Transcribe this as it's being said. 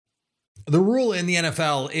The rule in the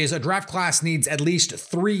NFL is a draft class needs at least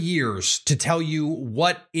 3 years to tell you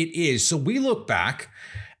what it is. So we look back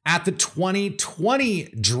at the 2020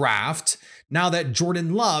 draft now that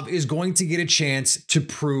Jordan Love is going to get a chance to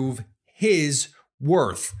prove his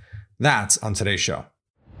worth. That's on today's show.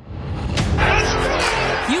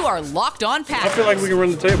 You are Locked On Packers. I feel like we can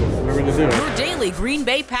run the table. We're going to do it. Your daily Green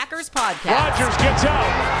Bay Packers podcast. Rodgers gets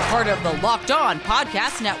out. Part of the Locked On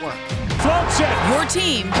Podcast Network. Floats it. Your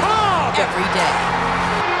team every day.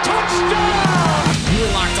 Touchdown!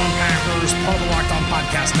 You're Locked On Packers, part of the Locked On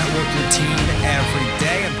Podcast Network, your team every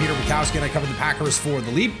day. I'm Peter Bukowski, and I cover the Packers for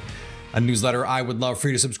The Leap, a newsletter I would love for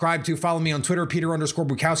you to subscribe to. Follow me on Twitter,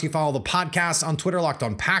 Peter_Bukowski. Follow the podcast on Twitter, Locked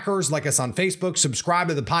On Packers. Like us on Facebook. Subscribe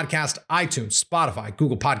to the podcast, iTunes, Spotify,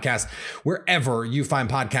 Google Podcasts. Wherever you find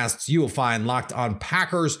podcasts, you will find Locked On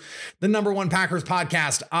Packers, the #1 Packers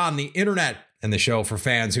podcast on the internet, and the show for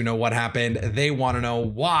fans who know what happened. They want to know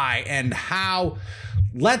why and how.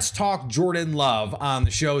 Let's talk Jordan Love on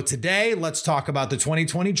the show today. Let's talk about the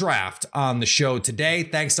 2020 draft on the show today.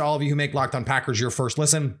 Thanks to all of you who make Locked On Packers your first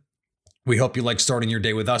listen. We hope you like starting your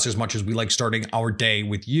day with us as much as we like starting our day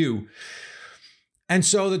with you. And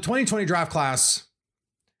so the 2020 draft class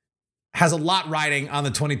has a lot riding on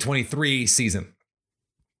the 2023 season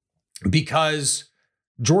because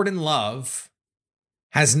Jordan Love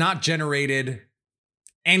has not generated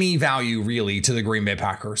any value really to the Green Bay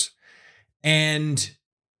Packers. And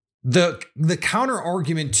the counter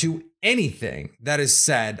argument to anything that is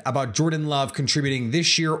said about Jordan Love contributing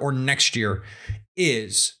this year or next year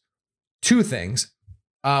is two things.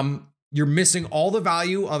 You're missing all the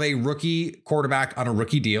value of a rookie quarterback on a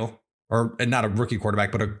rookie deal, or not a rookie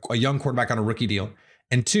quarterback, but a young quarterback on a rookie deal.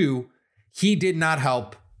 And two, he did not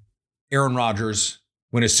help Aaron Rodgers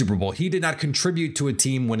win a Super Bowl. He did not contribute to a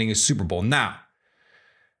team winning a Super Bowl. Now,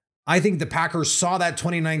 I think the Packers saw that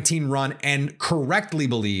 2019 run and correctly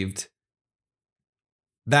believed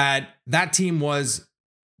that that team was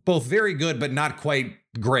both very good, but not quite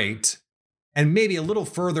great, and maybe a little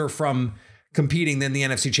further from competing than the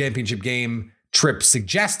NFC Championship game trip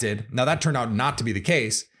suggested. Now, that turned out not to be the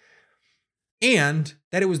case. And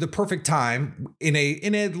that it was the perfect time in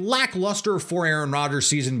a lackluster for Aaron Rodgers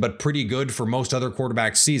season, but pretty good for most other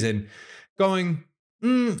quarterbacks season, going,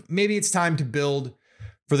 maybe it's time to build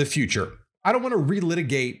for the future. I don't want to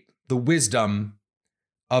relitigate the wisdom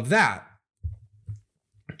of that.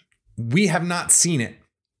 We have not seen it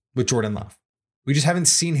with Jordan Love. We just haven't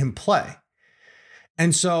seen him play.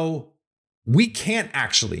 And so we can't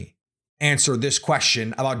actually answer this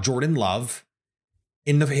question about Jordan Love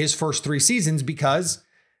in his first 3 seasons because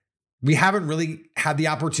we haven't really had the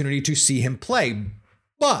opportunity to see him play.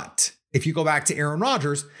 But if you go back to Aaron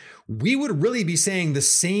Rodgers, we would really be saying the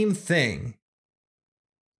same thing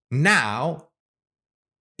now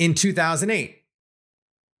in 2008.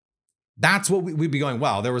 That's what we'd be going,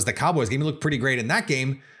 well, there was the Cowboys game. He looked pretty great in that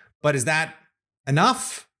game, but is that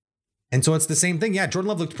enough? And so it's the same thing. Yeah, Jordan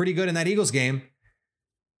Love looked pretty good in that Eagles game.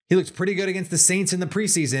 He looked pretty good against the Saints in the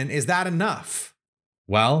preseason. Is that enough?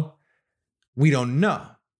 Well, we don't know.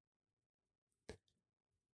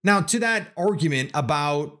 Now, to that argument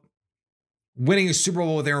about winning a Super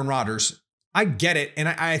Bowl with Aaron Rodgers, I get it. And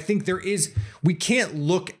I think we can't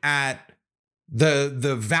look at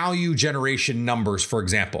the value generation numbers, for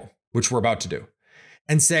example, which we're about to do,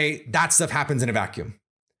 and say that stuff happens in a vacuum.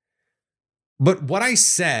 But what I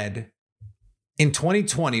said in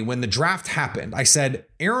 2020, when the draft happened, I said,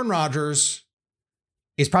 Aaron Rodgers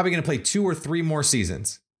is probably going to play 2 or 3 more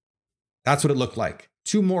seasons. That's what it looked like.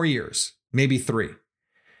 2 more years, maybe 3.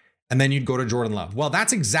 And then you'd go to Jordan Love. Well,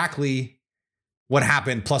 that's exactly what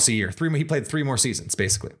happened plus a year. He played 3 more seasons,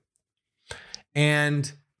 basically.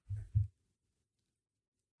 And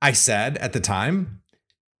I said at the time,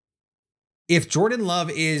 if Jordan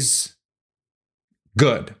Love is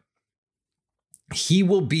good, he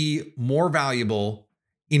will be more valuable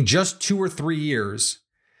in just 2 or 3 years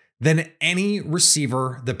than any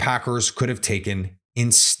receiver the Packers could have taken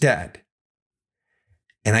instead.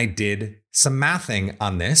 And I did some mathing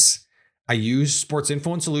on this. I used Sports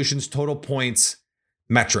Info and Solutions total points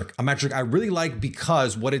metric, a metric I really like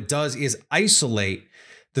because what it does is isolate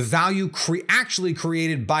the value actually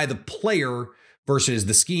created by the player versus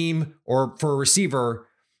the scheme, or for a receiver,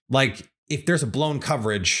 like if there's a blown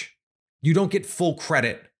coverage, you don't get full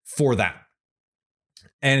credit for that.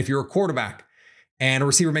 And if you're a quarterback and a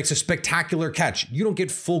receiver makes a spectacular catch, you don't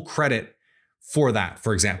get full credit for that,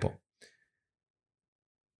 for example.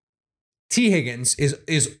 T. Higgins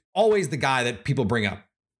is always the guy that people bring up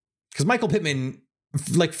because Michael Pittman,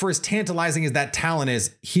 like for as tantalizing as that talent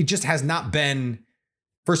is, he just has not been,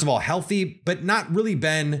 first of all, healthy, but not really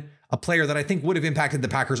been a player that I think would have impacted the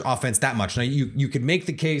Packers offense that much. Now you could make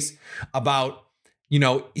the case about,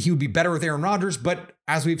 he would be better with Aaron Rodgers, but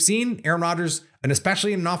as we've seen, Aaron Rodgers, and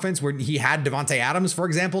especially in an offense where he had Devontae Adams, for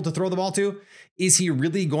example, to throw the ball to, is he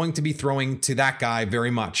really going to be throwing to that guy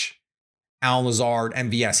very much? Al Lazard,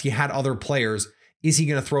 MVS. He had other players. Is he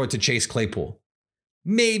going to throw it to Chase Claypool?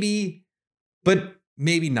 Maybe, but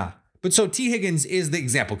maybe not. But so T. Higgins is the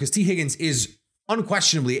example, because T. Higgins is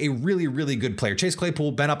unquestionably a really, really good player. Chase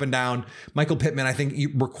Claypool, been up and down. Michael Pittman, I think,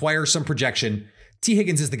 requires some projection. T.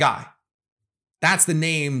 Higgins is the guy. That's the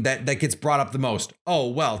name that gets brought up the most. Oh,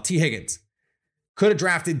 well, T. Higgins. Could have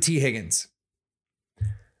drafted T. Higgins.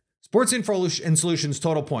 Sports Info and Solutions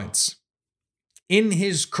total points. In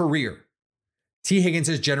his career, T. Higgins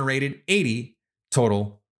has generated 80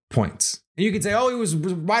 total points. And you could say, oh, he was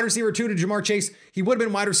wide receiver 2 to Jamar Chase. He would have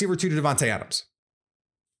been wide receiver 2 to Devontae Adams.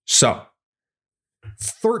 So,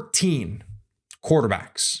 13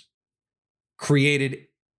 quarterbacks created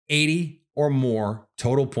 80 or more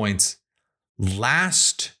total points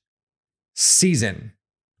last season.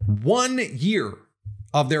 1 year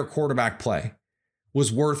of their quarterback play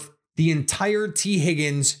was worth the entire T.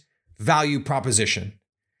 Higgins value proposition.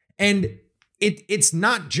 And it's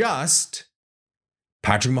not just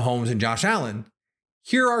Patrick Mahomes and Josh Allen.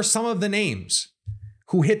 Here are some of the names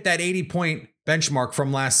who hit that 80-point benchmark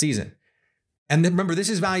from last season. And then remember, this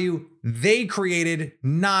is value they created,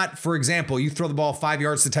 not, for example, you throw the ball 5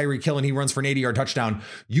 yards to Tyreek Hill and he runs for an 80-yard touchdown.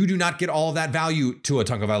 You do not get all of that value Tua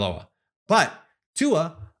Tagovailoa. But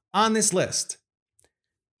Tua on this list,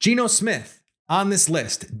 Geno Smith on this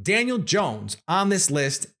list, Daniel Jones on this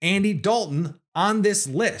list, Andy Dalton on this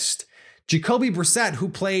list, Jacoby Brissett, who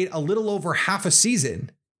played a little over half a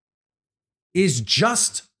season, is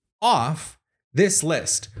just off this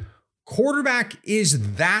list. Quarterback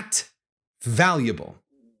is that valuable.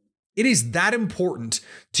 It is that important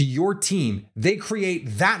to your team. They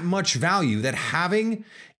create that much value that having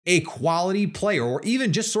a quality player, or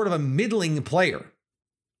even just sort of a middling player,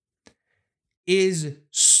 is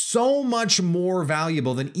so much more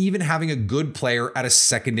valuable than even having a good player at a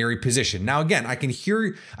secondary position. Now, again, I can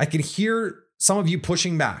hear some of you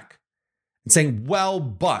pushing back and saying, well,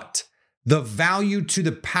 but the value to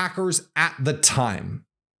the Packers at the time.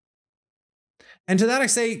 And to that I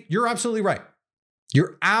say, you're absolutely right.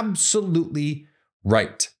 You're absolutely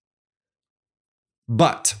right.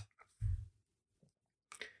 But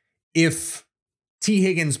if T.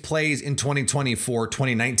 Higgins plays in 2024,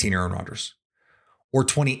 2019 Aaron Rodgers, or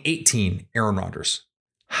 2018 Aaron Rodgers,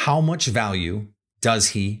 how much value does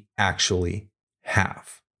he actually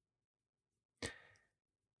have?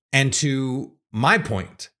 And to my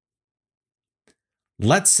point,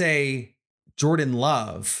 let's say Jordan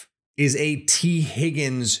Love is a T.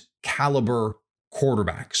 Higgins caliber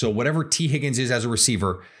quarterback. So whatever T. Higgins is as a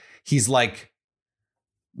receiver, he's like,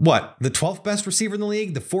 what, the 12th best receiver in the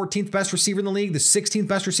league, the 14th best receiver in the league, the 16th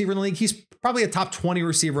best receiver in the league. He's probably a top 20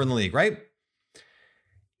 receiver in the league, right?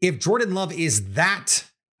 If Jordan Love is that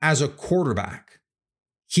as a quarterback,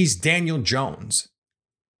 he's Daniel Jones.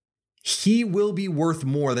 He will be worth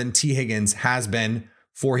more than T. Higgins has been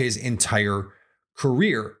for his entire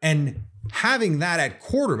career. And having that at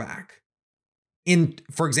quarterback in,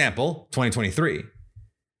 for example, 2023,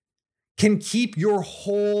 can keep your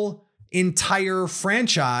whole entire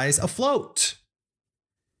franchise afloat.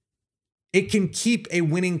 It can keep a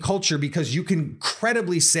winning culture because you can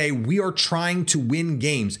credibly say, we are trying to win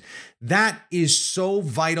games. That is so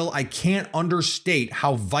vital. I can't understate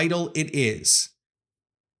how vital it is.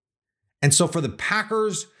 And so for the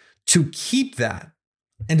Packers to keep that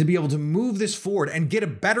and to be able to move this forward and get a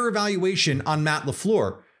better evaluation on Matt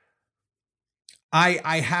LaFleur,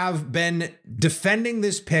 I have been defending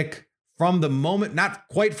this pick from the moment, not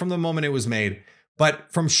quite from the moment it was made,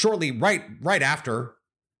 but from shortly right after.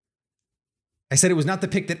 I said it was not the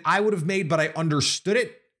pick that I would have made, but I understood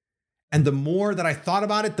it. And the more that I thought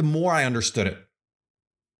about it, the more I understood it.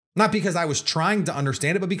 Not because I was trying to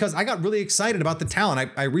understand it, but because I got really excited about the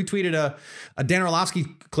talent. I retweeted a Dan Orlovsky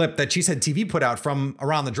clip that Cheesehead TV put out from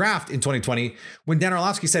around the draft in 2020, when Dan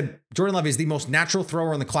Orlovsky said Jordan Love is the most natural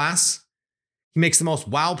thrower in the class. He makes the most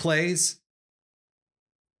wow plays.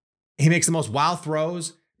 He makes the most wow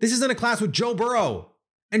throws. This is in a class with Joe Burrow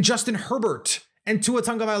and Justin Herbert and Tua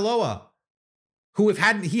Tagovailoa, who, if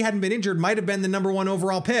he hadn't been injured, might have been the number 1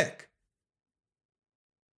 overall pick.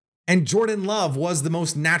 And Jordan Love was the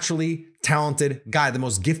most naturally talented guy, the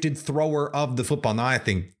most gifted thrower of the football. Now, I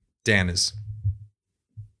think Dan is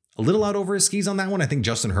a little out over his skis on that one. I think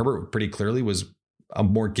Justin Herbert pretty clearly was a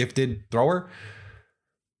more gifted thrower.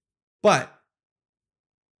 But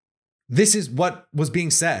this is what was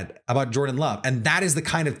being said about Jordan Love. And that is the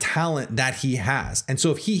kind of talent that he has. And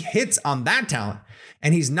so if he hits on that talent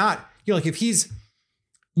and he's not, like if he's,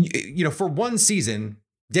 for one season,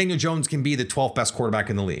 Daniel Jones can be the 12th best quarterback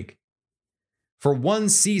in the league. For one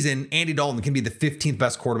season, Andy Dalton can be the 15th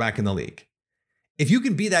best quarterback in the league. If you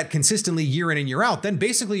can be that consistently year in and year out, then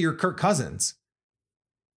basically you're Kirk Cousins.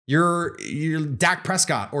 You're Dak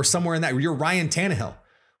Prescott or somewhere in that. You're Ryan Tannehill.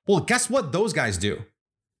 Well, guess what those guys do?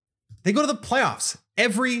 They go to the playoffs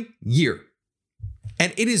every year.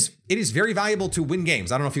 And it is very valuable to win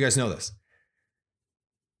games. I don't know if you guys know this.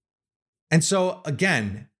 And so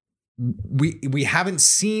again, we haven't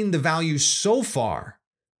seen the value so far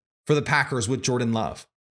for the Packers with Jordan Love.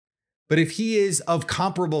 But if he is of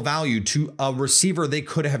comparable value to a receiver they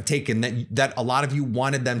could have taken that a lot of you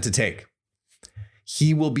wanted them to take,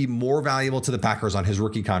 he will be more valuable to the Packers on his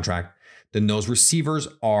rookie contract than those receivers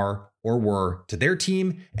are or were to their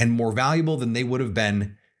team, and more valuable than they would have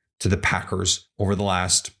been to the Packers over the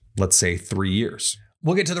last, let's say, 3 years.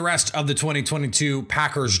 We'll get to the rest of the 2022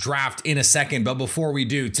 Packers draft in a second, but before we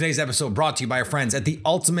do, today's episode brought to you by our friends at the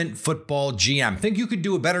Ultimate Football GM. Think you could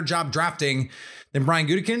do a better job drafting than Brian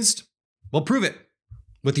Gutekunst? Well, prove it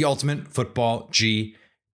with the Ultimate Football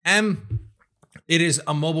GM. It is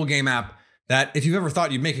a mobile game app that if you've ever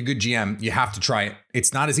thought you'd make a good GM, you have to try it.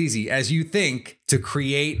 It's not as easy as you think to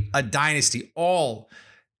create a dynasty.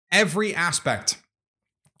 Every aspect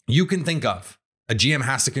you can think of, a GM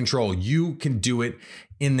has to control. You can do it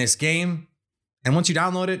in this game. And once you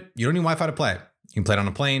download it, you don't need Wi-Fi to play it. You can play it on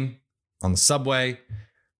a plane, on the subway,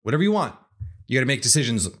 whatever you want. You got to make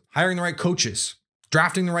decisions, hiring the right coaches,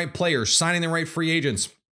 drafting the right players, signing the right free agents,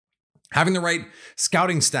 having the right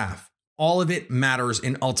scouting staff. All of it matters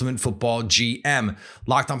in Ultimate Football GM.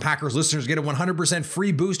 Locked On Packers listeners get a 100%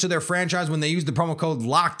 free boost to their franchise when they use the promo code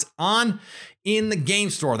Locked On in the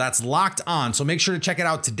game store. That's Locked On. So make sure to check it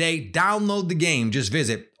out today. Download the game. Just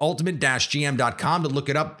visit ultimate-gm.com to look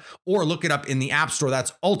it up, or look it up in the App Store.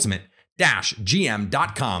 That's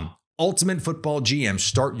ultimate-gm.com. Ultimate Football GM.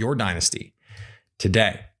 Start your dynasty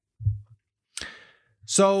today.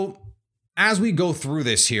 So as we go through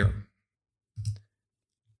this here,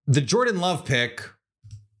 the Jordan Love pick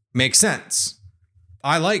makes sense.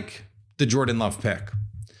 I like the Jordan Love pick.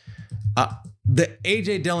 The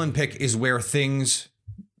A.J. Dillon pick is where things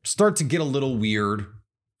start to get a little weird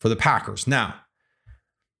for the Packers. Now,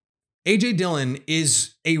 A.J. Dillon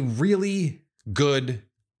is a really good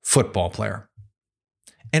football player.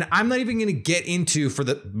 And I'm not even going to get into, for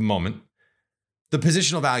the moment, the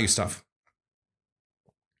positional value stuff.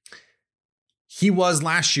 He was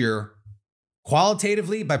last year,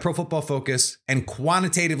 qualitatively by Pro Football Focus and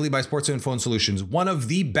quantitatively by Sports Info and Solutions, one of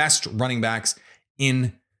the best running backs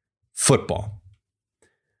in football.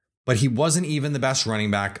 But he wasn't even the best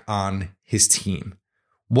running back on his team.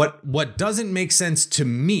 What doesn't make sense to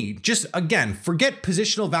me, just again, forget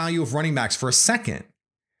positional value of running backs for a second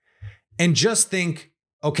and just think,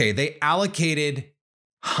 okay, they allocated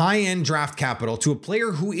high-end draft capital to a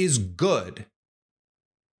player who is good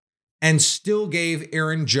and still gave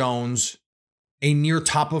Aaron Jones a near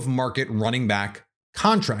top of market running back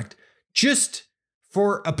contract, just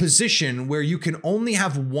for a position where you can only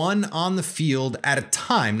have one on the field at a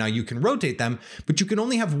time. Now you can rotate them, but you can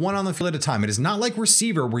only have one on the field at a time. It is not like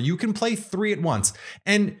receiver where you can play three at once.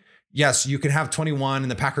 And yes, you can have 21, and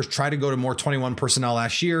the Packers try to go to more 21 personnel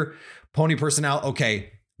last year. Pony personnel,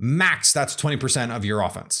 okay, max, that's 20% of your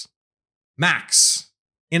offense. Max.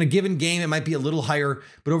 In a given game, it might be a little higher,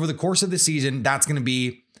 but over the course of the season, that's going to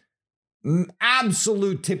be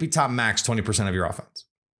absolute tippy top max 20% of your offense.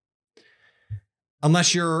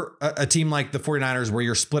 Unless you're a team like the 49ers where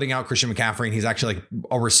you're splitting out Christian McCaffrey and he's actually like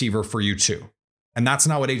a receiver for you too. And that's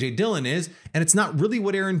not what A.J. Dillon is. And it's not really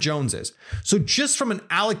what Aaron Jones is. So just from an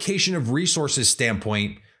allocation of resources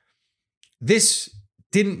standpoint, this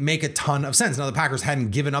didn't make a ton of sense. Now the Packers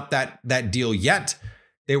hadn't given up that deal yet.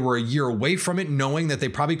 They were a year away from it, knowing that they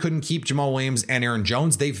probably couldn't keep Jamal Williams and Aaron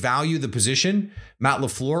Jones. They value the position. Matt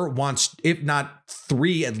LaFleur wants, if not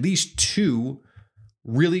three, at least two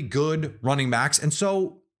really good running backs. And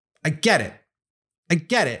so I get it.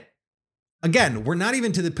 Again, we're not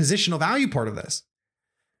even to the positional value part of this.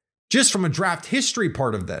 Just from a draft history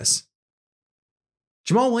part of this,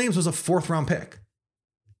 Jamal Williams was a 4th round pick.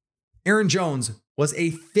 Aaron Jones was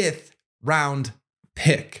a 5th round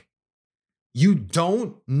pick. You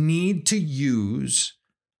don't need to use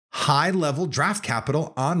high-level draft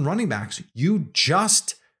capital on running backs. You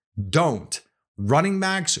just don't. Running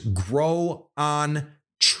backs grow on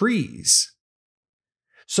trees.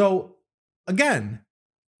 So again,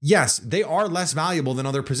 yes, they are less valuable than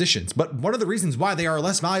other positions. But one of the reasons why they are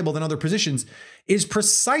less valuable than other positions is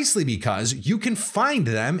precisely because you can find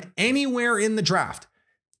them anywhere in the draft.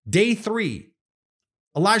 Day 3,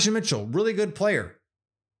 Elijah Mitchell, really good player.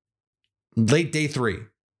 Late day 3.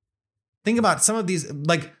 Think about some of these,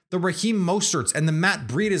 like the Raheem Mosterts and the Matt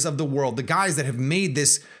Breidas of the world, the guys that have made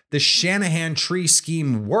the Shanahan tree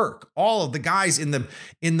scheme work. All of the guys in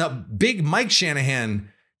the big Mike Shanahan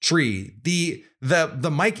tree, the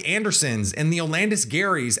Mike Andersons and the Olandis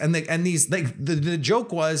Garys and these, like the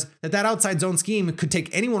joke was that outside zone scheme could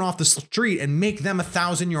take anyone off the street and make them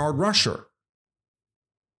 1,000-yard rusher.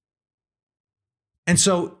 And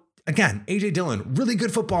so again, AJ Dillon, really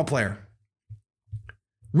good football player.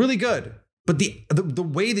 Really good. But the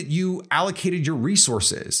way that you allocated your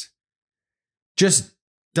resources just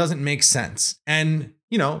doesn't make sense. And,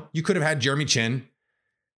 you could have had Jeremy Chin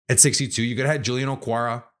at 62. You could have had Julian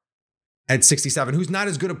Okwara at 67, who's not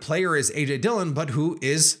as good a player as AJ Dillon, but who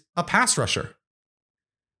is a pass rusher.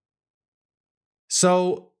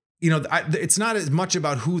 So, it's not as much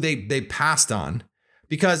about who they passed on,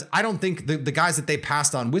 because I don't think the guys that they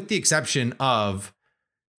passed on, with the exception of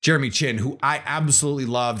Jeremy Chin, who I absolutely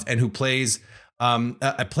loved and who played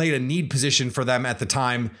a need position for them at the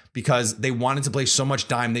time because they wanted to play so much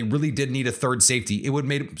dime. They really did need a third safety. It would have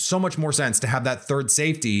made so much more sense to have that third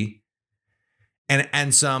safety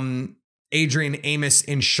and some Adrian Amos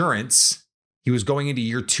insurance. He was going into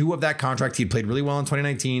year 2 of that contract. He played really well in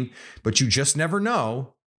 2019, but you just never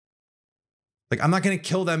know. Like, I'm not going to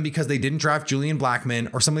kill them because they didn't draft Julian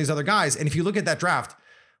Blackmon or some of these other guys. And if you look at that draft,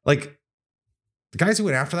 like, the guys who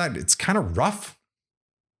went after that, it's kind of rough.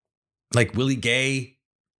 Like Willie Gay,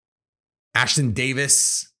 Ashton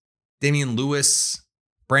Davis, Damian Lewis,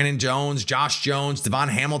 Brandon Jones, Josh Jones, Devon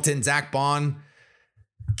Hamilton, Zach Bond,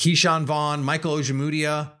 Keyshawn Vaughn, Michael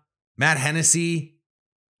Ojemudia, Matt Hennessy,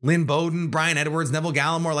 Lynn Bowden, Brian Edwards, Neville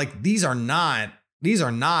Gallimore. Like, these are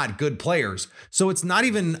not good players. So it's not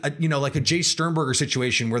even like a Jay Sternberger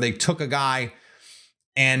situation where they took a guy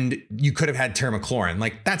and you could have had Terry McLaurin.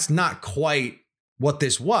 Like, that's not quite what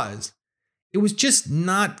this was. It was just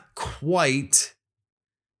not quite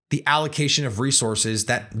the allocation of resources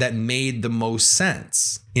that made the most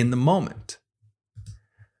sense in the moment.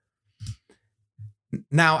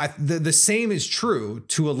 Now, the same is true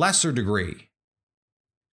to a lesser degree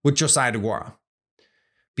with Josiah DeGuara,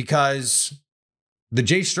 because the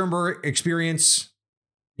Jay Sternberger experience,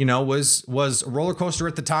 was a roller coaster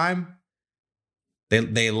at the time.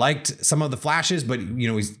 They liked some of the flashes, but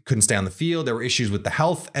he couldn't stay on the field. There were issues with the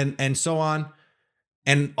health and so on.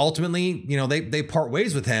 And ultimately, they part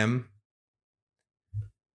ways with him.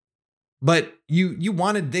 But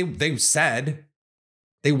they said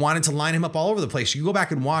they wanted to line him up all over the place. You go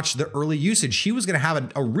back and watch the early usage. He was going to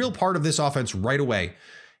have a real part of this offense right away.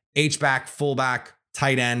 H-back, fullback,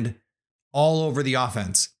 tight end, all over the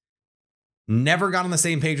offense. Never got on the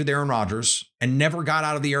same page with Aaron Rodgers and never got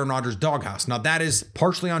out of the Aaron Rodgers doghouse. Now, that is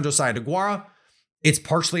partially on Josiah DeGuara. It's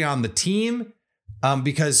partially on the team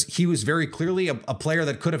because he was very clearly a player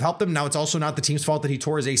that could have helped them. Now, it's also not the team's fault that he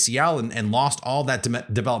tore his ACL and lost all that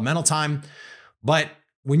developmental time. But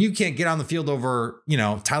when you can't get on the field over,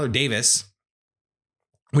 Tyler Davis,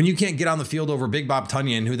 when you can't get on the field over Big Bob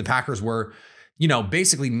Tunyon, who the Packers were,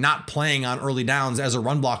 basically not playing on early downs as a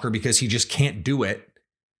run blocker because he just can't do it.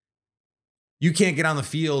 You can't get on the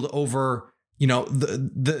field over,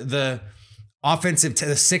 the offensive, the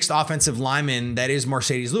 6th offensive lineman that is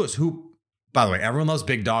Mercedes Lewis, who, by the way, everyone loves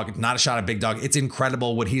Big Dog. Not a shot at Big Dog. It's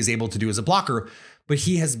incredible what he's able to do as a blocker, but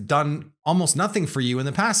he has done almost nothing for you in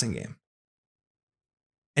the passing game.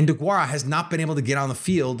 And DeGuara has not been able to get on the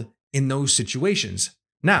field in those situations.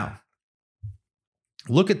 Now,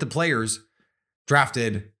 look at the players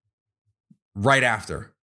drafted right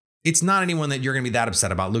after. It's not anyone that you're going to be that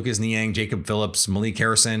upset about. Lucas Niang, Jacob Phillips, Malik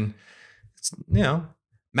Harrison,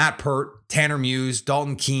 Matt Pert, Tanner Muse,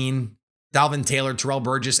 Dalton Keene, Dalvin Taylor, Terrell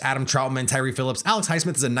Burgess, Adam Troutman, Tyree Phillips. Alex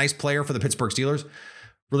Highsmith is a nice player for the Pittsburgh Steelers.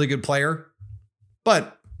 Really good player.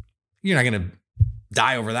 But you're not going to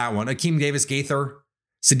die over that one. Akeem Davis Gaither,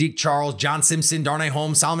 Sadiq Charles, John Simpson, Darnay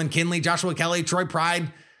Holmes, Solomon Kinley, Joshua Kelly, Troy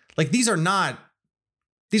Pride. Like, these are not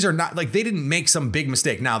like, they didn't make some big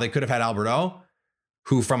mistake. Now, they could have had Albert O,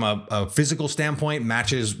 who from a physical standpoint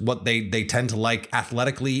matches what they tend to like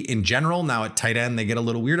athletically in general. Now at tight end, they get a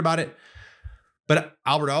little weird about it. But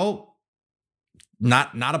Albert O,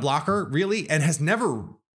 not a blocker really, and has never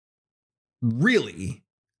really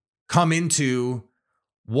come into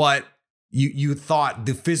what you thought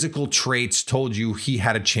the physical traits told you he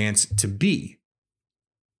had a chance to be.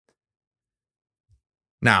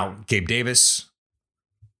 Now, Gabe Davis,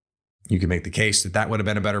 You can make the case that would have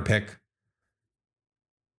been a better pick.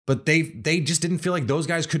 But they just didn't feel like those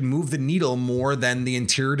guys could move the needle more than the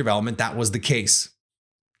interior development. That was the case.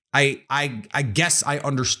 I guess I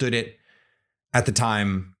understood it at the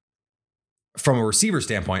time from a receiver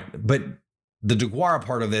standpoint, but the DeGuara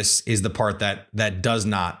part of this is the part that does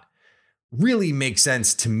not really make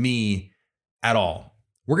sense to me at all.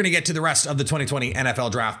 We're going to get to the rest of the 2020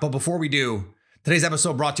 NFL draft, but before we do, today's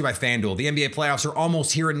episode brought to you by FanDuel. The NBA playoffs are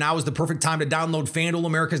almost here, and now is the perfect time to download FanDuel,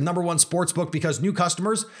 America's #1 sportsbook, because new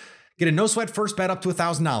customers get a no-sweat first bet up to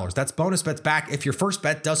 $1,000. That's bonus bets back if your first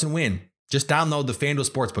bet doesn't win. Just download the FanDuel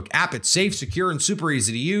Sportsbook app. It's safe, secure, and super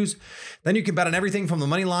easy to use. Then you can bet on everything from the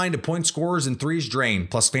money line to point scorers and threes drained.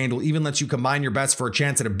 Plus, FanDuel even lets you combine your bets for a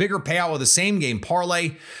chance at a bigger payout with a same-game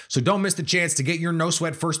parlay. So don't miss the chance to get your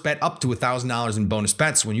no-sweat first bet up to $1,000 in bonus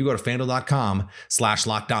bets when you go to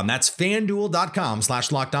FanDuel.com/LockedOn. That's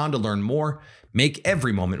FanDuel.com/LockedOn to learn more. Make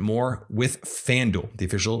every moment more with FanDuel, the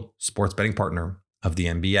official sports betting partner of the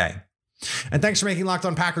NBA. And thanks for making Locked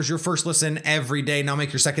On Packers your first listen every day. Now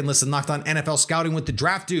make your second listen Locked On NFL Scouting with the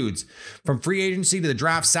Draft Dudes. From free agency to the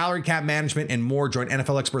draft, salary cap management, and more, join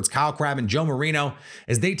NFL experts Kyle Crabb and Joe Marino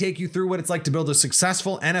as they take you through what it's like to build a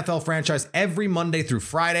successful NFL franchise every Monday through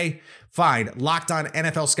Friday. Find Locked On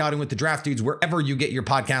NFL Scouting with the Draft Dudes wherever you get your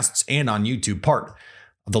podcasts and on YouTube, part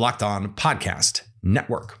of the Locked On Podcast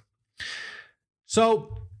Network.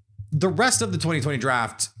 So the rest of the 2020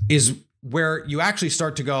 draft is where you actually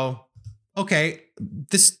start to go, okay,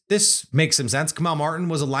 this makes some sense. Kamal Martin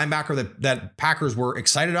was a linebacker that Packers were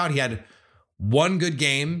excited about. He had one good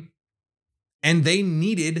game, and they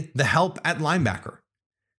needed the help at linebacker.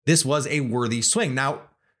 This was a worthy swing. Now,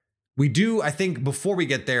 we do, I think, before we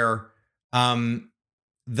get there,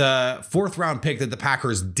 the fourth round pick that the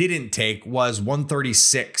Packers didn't take was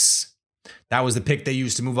 136. That was the pick they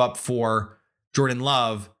used to move up for Jordan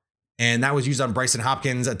Love, and that was used on Bryson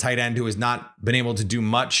Hopkins, a tight end who has not been able to do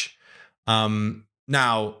much.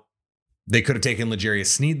 Now, they could have taken L'Jarius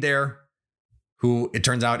Sneed there, who it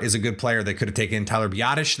turns out is a good player. They could have taken Tyler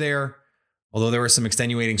Biadasz there, although there were some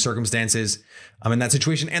extenuating circumstances in that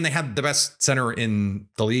situation. And they had the best center in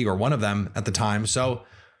the league, or one of them at the time. So,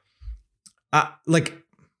 to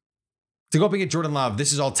go up and get Jordan Love,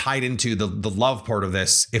 this is all tied into the Love part of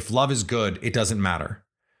this. If Love is good, it doesn't matter.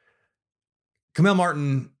 Kamal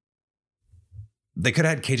Martin, they could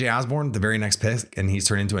have had KJ Osborne the very next pick, and he's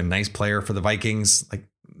turned into a nice player for the Vikings. Like,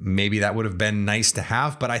 maybe that would have been nice to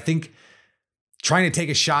have, but I think trying to take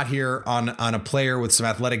a shot here on a player with some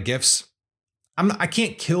athletic gifts, I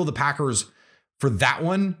can't kill the Packers for that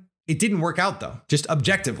one. It didn't work out, though. Just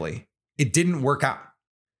objectively, it didn't work out.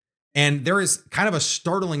 And there is kind of a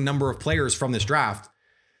startling number of players from this draft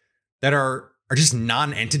that are just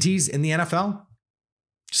non-entities in the NFL.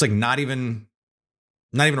 Just like not even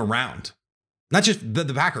around. Not just the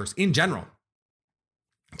Packers, in general.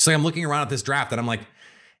 So I'm looking around at this draft and I'm like,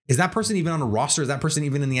 is that person even on a roster? Is that person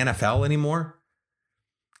even in the NFL anymore?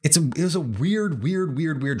 It was a weird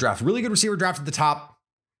draft. Really good receiver draft at the top.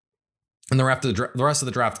 And the rest of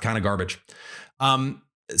the draft, kind of garbage.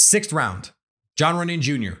 Sixth round, John Runyan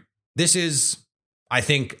Jr. This is, I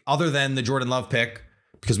think, other than the Jordan Love pick,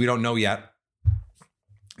 because we don't know yet,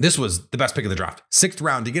 this was the best pick of the draft. Sixth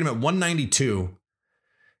round, to get him at 192.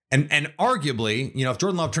 And arguably, if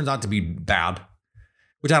Jordan Love turns out to be bad,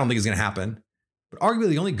 which I don't think is going to happen, but arguably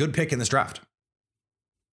the only good pick in this draft.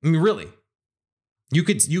 I mean, really, you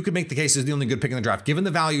could make the case as the only good pick in the draft, given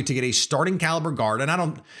the value to get a starting caliber guard. And I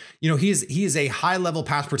don't, he is a high level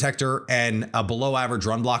pass protector and a below average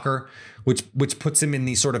run blocker, which puts him in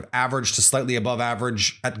the sort of average to slightly above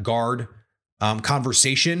average at guard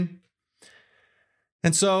conversation.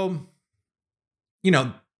 And so,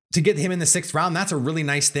 to get him in the sixth round, that's a really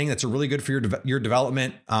nice thing. That's a really good for your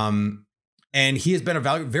development. And he has been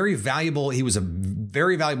very valuable. He was a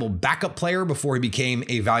very valuable backup player before he became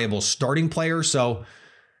a valuable starting player. So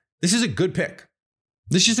this is a good pick.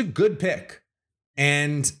 This is a good pick.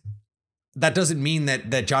 And that doesn't mean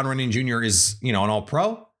that John Runyan Jr. is, an all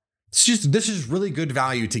pro. This is really good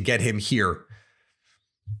value to get him here.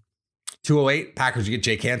 208, Packers, you get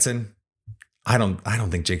Jake Hansen. I don't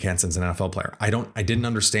think Jake Hansen's an NFL player. I didn't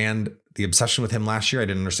understand the obsession with him last year. I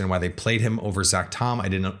didn't understand why they played him over Zach Tom. I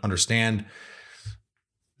didn't understand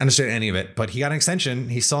any of it, but he got an extension.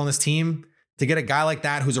 He's still on this team. To get a guy like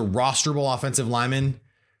that, who's a rosterable offensive lineman,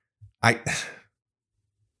 I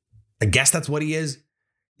guess that's what he is.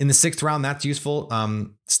 In the sixth round, that's useful.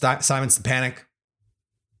 Simon Stepanek,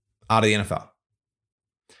 out of the NFL.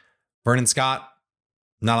 Vernon Scott,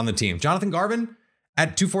 not on the team. Jonathan Garvin,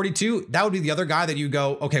 at 242, that would be the other guy that you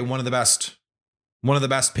go, okay, one of the best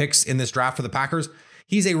picks in this draft for the Packers.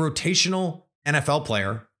 He's a rotational NFL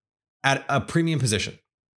player at a premium position.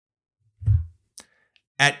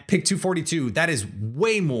 At pick 242, that is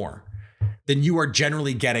way more than you are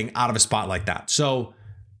generally getting out of a spot like that. So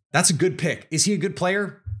that's a good pick. Is he a good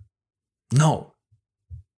player? No.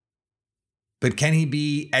 But can he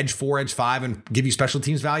be edge 4, edge 5 and give you special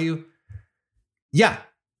teams value? Yeah.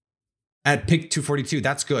 At pick 242,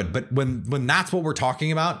 that's good. But when that's what we're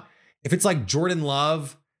talking about, if it's like Jordan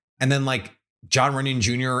Love and then like John Runyon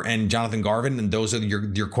Jr. and Jonathan Garvin, and those are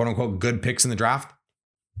your quote unquote good picks in the draft,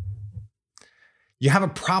 you have a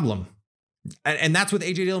problem. And that's with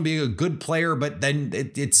AJ Dillon being a good player, but then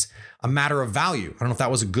it's a matter of value. I don't know if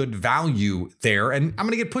that was a good value there. And I'm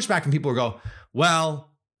going to get pushback from people who go,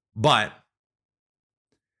 well, but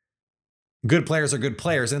good players are good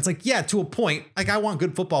players. And it's like, yeah, to a point. Like, I want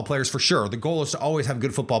good football players for sure. The goal is to always have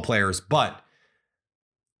good football players, but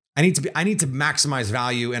I need to maximize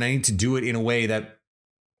value, and I need to do it in a way that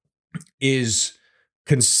is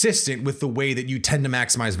consistent with the way that you tend to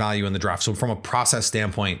maximize value in the draft. So from a process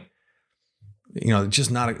standpoint,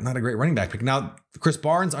 just not a great running back pick. Now, Chris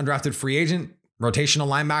Barnes, undrafted free agent, rotational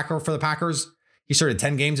linebacker for the Packers. He started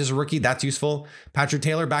 10 games as a rookie. That's useful. Patrick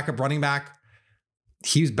Taylor, backup running back.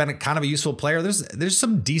 He's been kind of a useful player. There's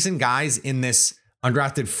some decent guys in this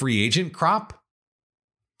undrafted free agent crop.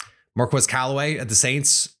 Marquez Callaway at the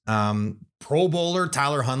Saints, Pro Bowler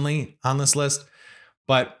Tyler Huntley on this list.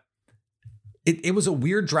 But it was a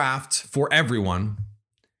weird draft for everyone,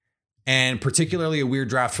 and particularly a weird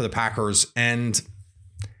draft for the Packers. And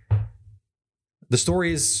the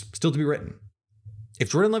story is still to be written.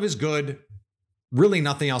 If Jordan Love is good, really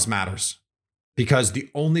nothing else matters, because the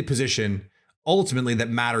only position ultimately that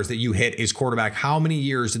matters that you hit is quarterback. How many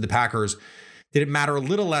years did it matter a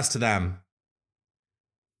little less to them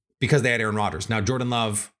because they had Aaron Rodgers? Now, Jordan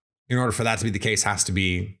Love, in order for that to be the case, has to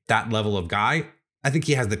be that level of guy. I think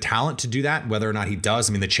he has the talent to do that. Whether or not he does,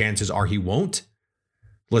 I mean, the chances are he won't.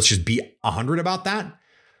 Let's just be 100 about that.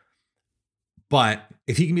 But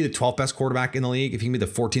if he can be the 12th best quarterback in the league, if he can be the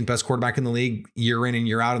 14th best quarterback in the league year in and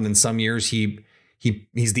year out, and then some years he's the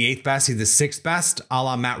 8th best, he's the 6th best, a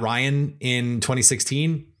la Matt Ryan in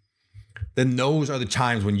 2016, then those are the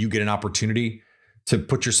times when you get an opportunity to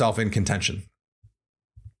put yourself in contention.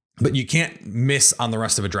 But you can't miss on the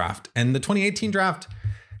rest of a draft. And the 2018 draft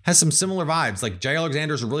has some similar vibes. Like, Jay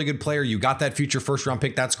Alexander's a really good player. You got that future first round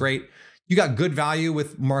pick. That's great. You got good value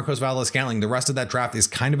with Marcos Valdes-Scantling. The rest of that draft is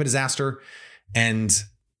kind of a disaster, and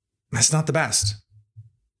that's not the best.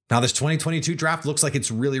 Now, this 2022 draft looks like it's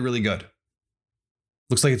really, really good.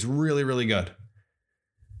 Looks like it's really, really good.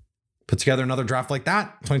 Put together another draft like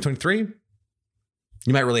that, 2023,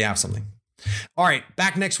 you might really have something. All right,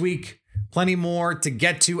 back next week. Plenty more to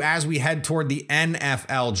get to as we head toward the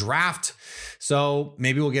NFL draft. So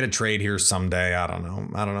maybe we'll get a trade here someday. I don't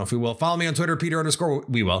know if we will. Follow me on Twitter,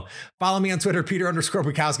 we will. Follow me on Twitter,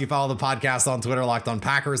 Peter_Bukowski. Follow the podcast on Twitter, Locked On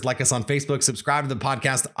Packers. Like us on Facebook. Subscribe to the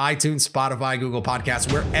podcast, iTunes, Spotify, Google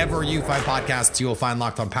Podcasts. Wherever you find podcasts, you will find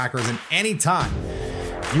Locked On Packers. And anytime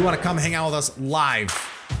you want to come hang out with us live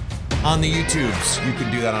on the YouTubes, you can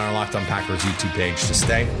do that on our Locked On Packers YouTube page. To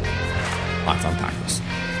stay Locked On Packers.